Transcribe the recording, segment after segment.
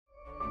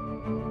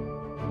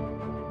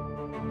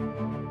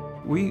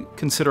We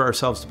consider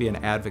ourselves to be an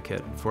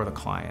advocate for the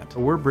client.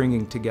 We're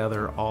bringing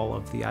together all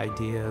of the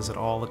ideas and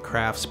all the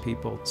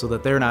craftspeople so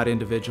that they're not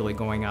individually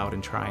going out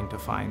and trying to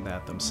find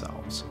that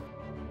themselves.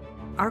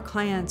 Our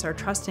clients are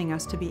trusting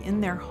us to be in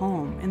their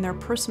home, in their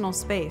personal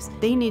space.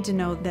 They need to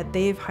know that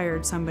they've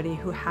hired somebody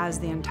who has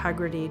the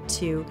integrity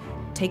to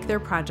take their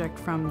project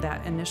from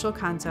that initial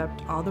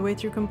concept all the way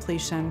through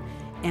completion,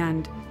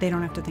 and they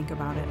don't have to think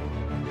about it.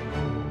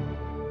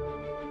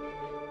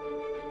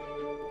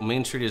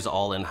 MainStreet is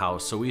all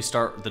in-house, so we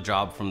start the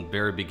job from the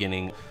very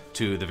beginning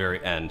to the very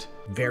end.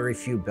 Very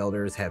few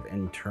builders have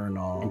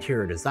internal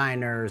interior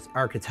designers,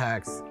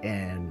 architects,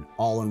 and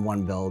all in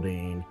one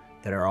building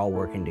that are all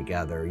working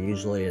together.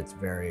 Usually it's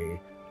very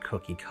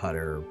cookie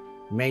cutter.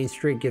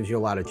 MainStreet gives you a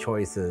lot of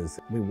choices.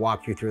 We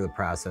walk you through the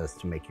process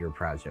to make your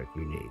project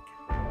unique.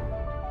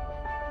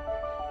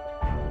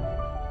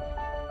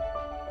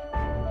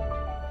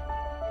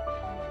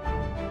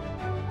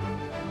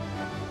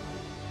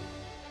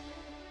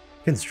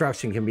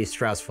 Construction can be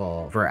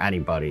stressful for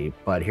anybody,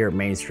 but here at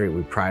MainStreet,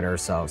 we pride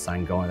ourselves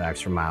on going the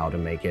extra mile to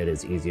make it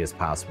as easy as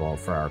possible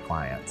for our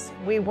clients.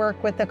 We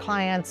work with the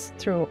clients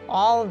through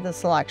all of the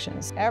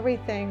selections,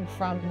 everything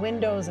from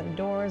windows and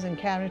doors and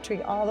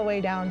cabinetry all the way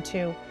down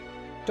to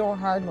door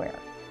hardware.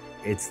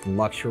 It's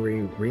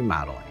luxury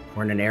remodeling.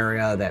 We're in an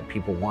area that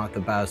people want the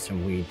best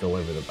and we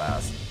deliver the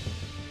best.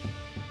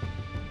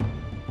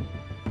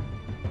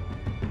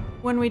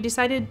 When we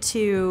decided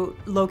to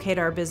locate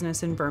our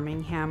business in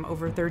Birmingham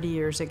over 30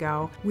 years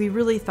ago, we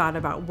really thought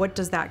about what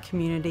does that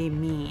community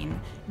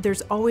mean?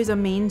 There's always a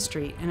Main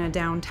Street in a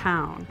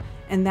downtown,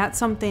 and that's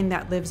something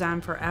that lives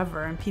on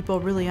forever, and people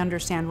really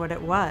understand what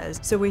it was.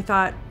 So we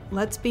thought,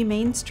 let's be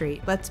Main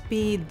Street. Let's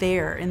be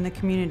there in the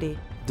community.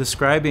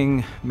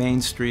 Describing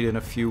Main Street in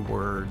a few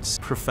words: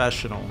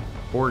 professional,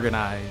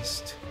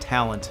 organized,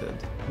 talented.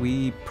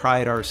 We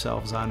pride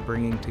ourselves on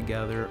bringing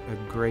together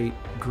a great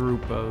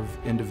group of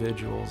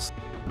individuals.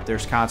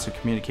 There's constant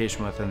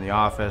communication within the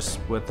office,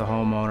 with the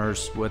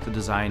homeowners, with the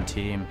design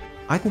team.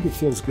 I think it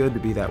feels good to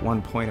be that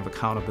one point of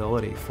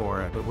accountability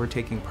for it, but we're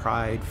taking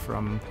pride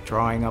from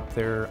drawing up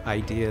their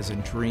ideas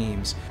and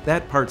dreams.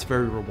 That part's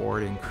very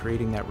rewarding,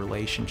 creating that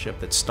relationship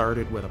that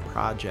started with a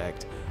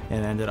project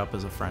and ended up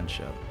as a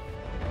friendship.